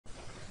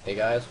Hey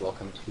guys,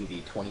 welcome to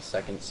the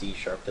 20-second C#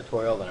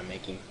 tutorial that I'm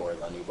making for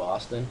the new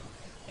Boston.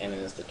 And in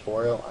this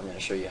tutorial, I'm going to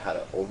show you how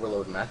to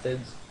overload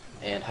methods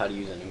and how to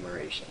use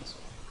enumerations.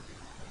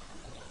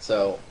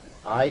 So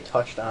I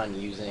touched on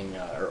using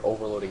or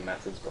overloading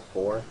methods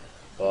before,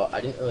 but I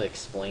didn't really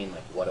explain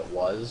what it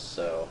was,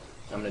 so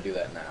I'm going to do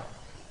that now.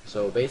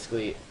 So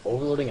basically,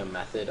 overloading a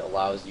method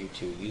allows you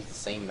to use the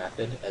same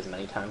method as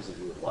many times as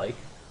you would like,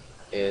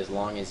 as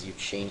long as you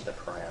change the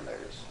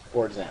parameters.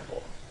 For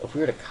example, if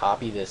we were to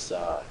copy this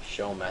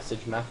show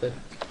message method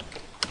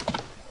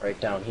right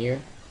down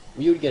here,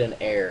 we would get an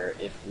error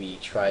if we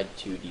tried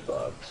to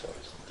debug. So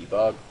just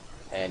debug,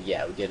 and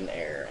yeah, we get an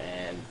error,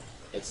 and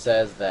it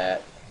says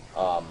that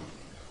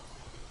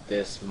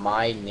this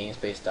my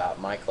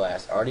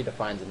namespace.myClass already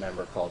defines a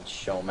member called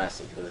show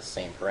message with the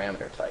same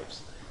parameter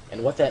types.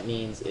 And what that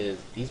means is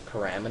these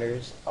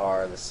parameters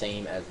are the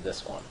same as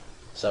this one.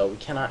 So we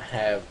cannot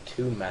have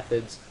two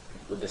methods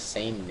with the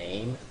same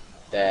name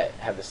that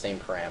have the same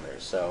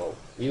parameters. So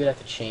we would have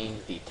to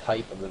change the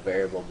type of the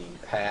variable being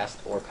passed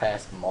or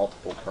pass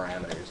multiple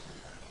parameters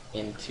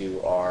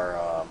into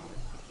our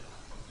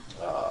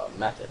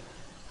method.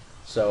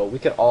 So we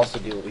could also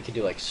do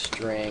like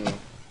string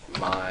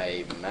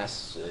my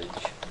message,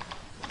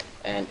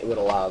 and it would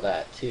allow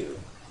that too.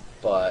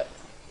 But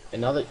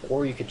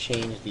or you could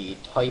change the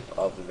type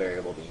of the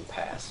variable being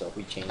passed. So if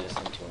we change this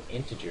into an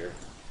integer,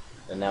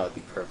 then that would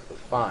be perfectly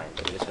fine.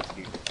 But we just have to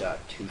do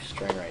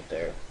 .toString right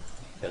there,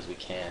 because we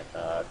can't,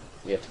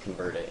 we have to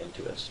convert it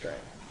into a string.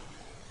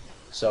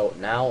 So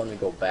now when we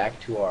go back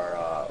to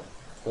our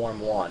form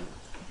 1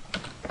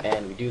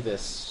 and we do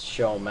this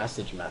show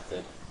message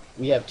method,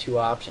 we have two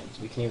options.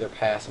 We can either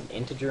pass an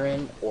integer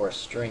in or a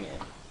string in.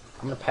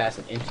 I'm going to pass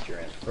an integer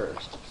in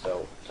first,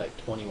 so type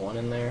 21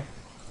 in there.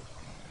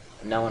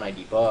 And now when I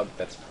debug,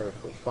 that's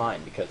perfectly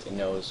fine because it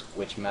knows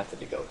which method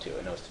to go to.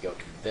 It knows to go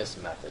to this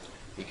method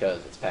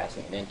because it's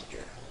passing an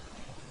integer.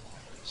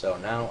 So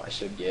now I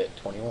should get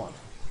 21.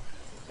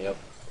 Yep.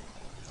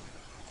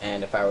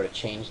 And if I were to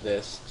change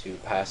this to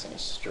passing a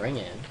string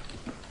in,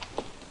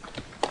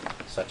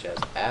 such as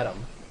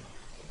Adam,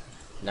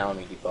 now when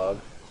we debug,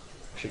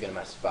 I should get a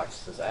message box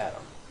that says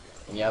Adam.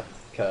 And yep,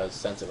 because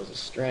since it was a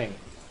string,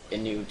 it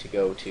knew to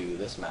go to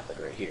this method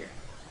right here.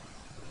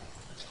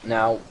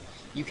 Now,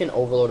 you can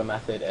overload a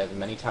method as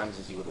many times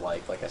as you would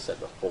like I said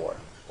before.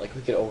 Like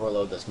we could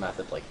overload this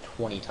method like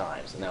 20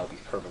 times, and that would be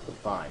perfectly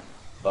fine.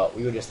 But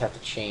we would just have to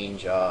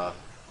change the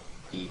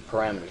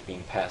parameters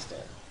being passed in.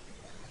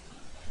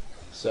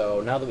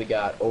 So now that we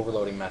got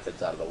overloading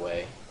methods out of the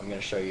way, I'm going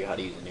to show you how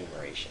to use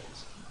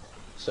enumerations.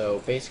 So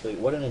basically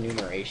what an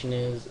enumeration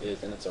is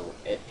and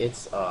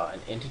it's an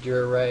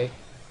integer array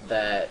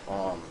that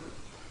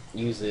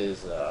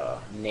uses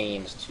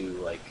names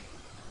to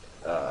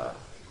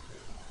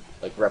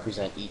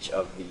represent each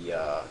of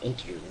the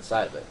integers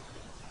inside of it.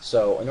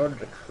 So in order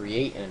to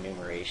create an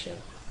enumeration,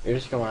 you're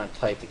just going to want to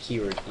type the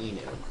keyword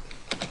enum,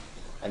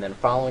 and then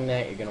following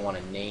that you're going to want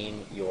to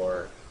name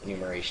your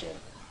enumeration,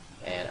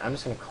 and I'm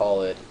just going to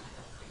call it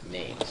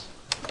names.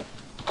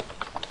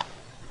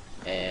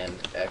 And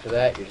after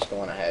that you're just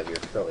going to have your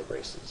curly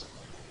braces.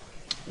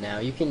 Now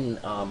you can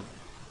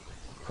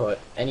put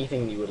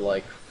anything you would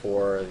like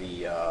for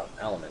the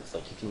elements.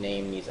 Like you can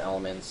name these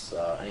elements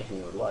anything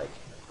you would like.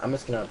 I'm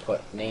just going to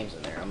put names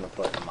in there. I'm going to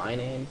put my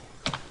name,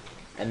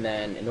 and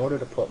then in order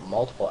to put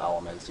multiple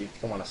elements you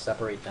want to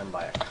separate them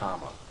by a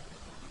comma.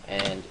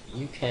 And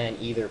you can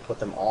either put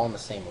them all in the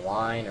same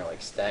line or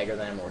stagger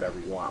them or whatever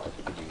you want. Like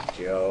you could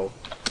do Joe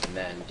and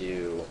then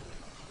do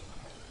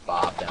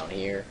Bob down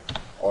here,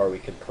 or we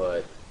could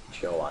put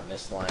Joe on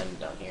this line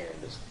down here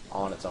and just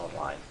on its own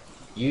line.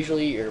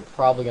 Usually you're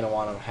probably going to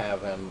want to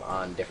have them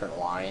on different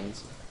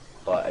lines,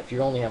 but if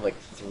you only have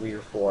 3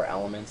 or 4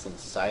 elements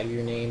inside of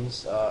your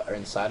names or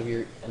inside of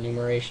your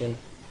enumeration,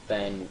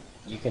 then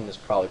you can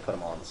just probably put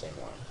them all on the same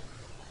line.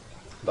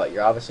 But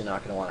you're obviously not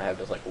going to want to have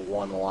just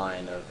one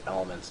line of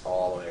elements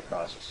all the way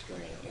across your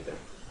screen either.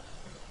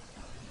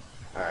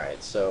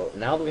 Alright, so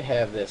now that we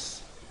have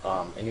this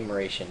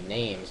enumeration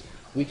names,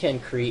 we can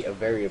create a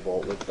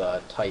variable with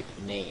the type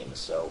names.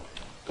 So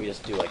we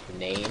just do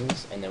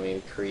names, and then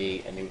we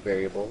create a new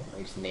variable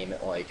and just name it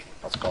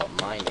let's call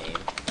it my name,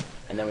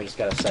 and then we just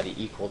got to set it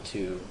equal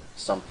to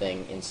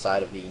something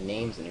inside of the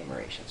names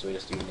enumeration. So we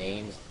just do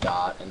names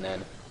dot and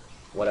then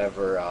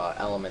whatever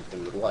element that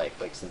we would like.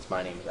 Since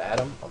my name is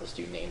Adam, I'll just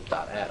do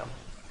names.adam.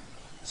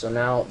 So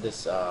now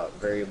this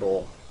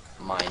variable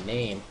my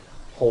name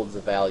holds the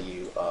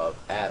value of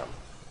Adam.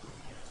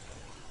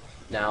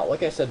 Now,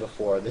 like I said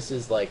before, this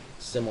is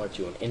similar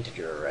to an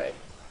integer array,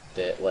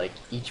 that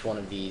each one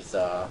of these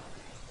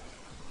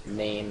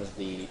names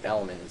the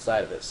element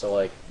inside of it.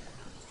 So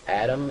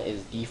Adam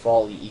is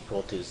defaultly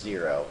equal to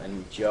 0,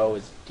 and Joe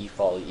is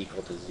defaultly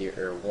equal to 0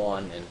 or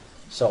 1, and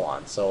so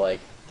on. So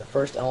the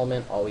first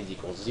element always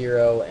equals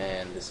 0,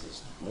 and this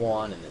is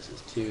 1, and this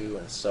is 2,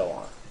 and so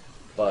on.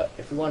 But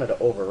if we wanted to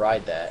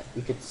override that,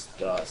 we could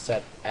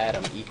set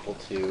Adam equal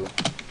to,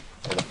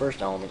 or the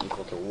first element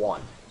equal to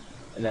 1.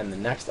 And then the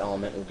next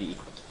element would be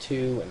equal to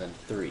 2, and then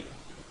 3.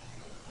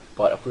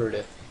 But if we were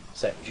to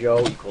set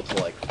Joe equal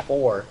to like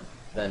 4,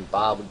 then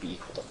Bob would be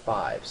equal to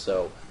 5.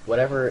 So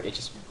whatever,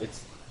 it's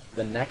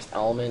the next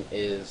element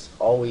is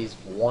always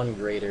 1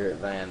 greater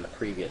than the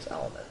previous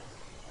element.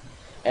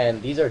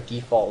 And these are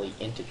defaultly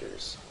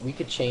integers. We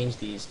could change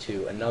these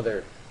to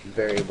another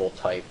variable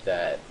type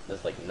that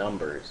is like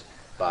numbers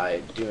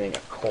by doing a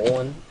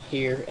colon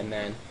here and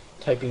then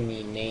typing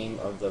the name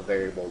of the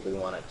variable we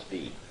want it to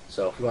be.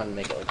 So if we want to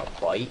make it like a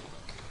byte,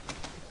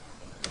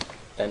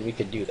 then we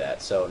could do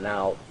that. So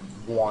now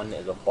 1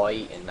 is a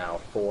byte, and now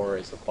 4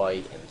 is a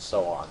byte, and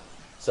so on.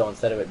 So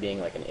instead of it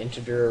being like an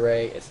integer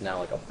array, it's now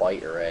like a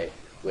byte array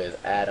with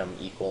Adam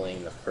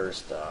equaling the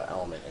first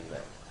element in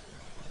there.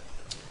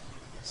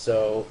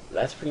 So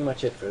that's pretty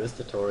much it for this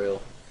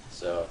tutorial.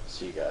 So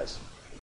see you guys.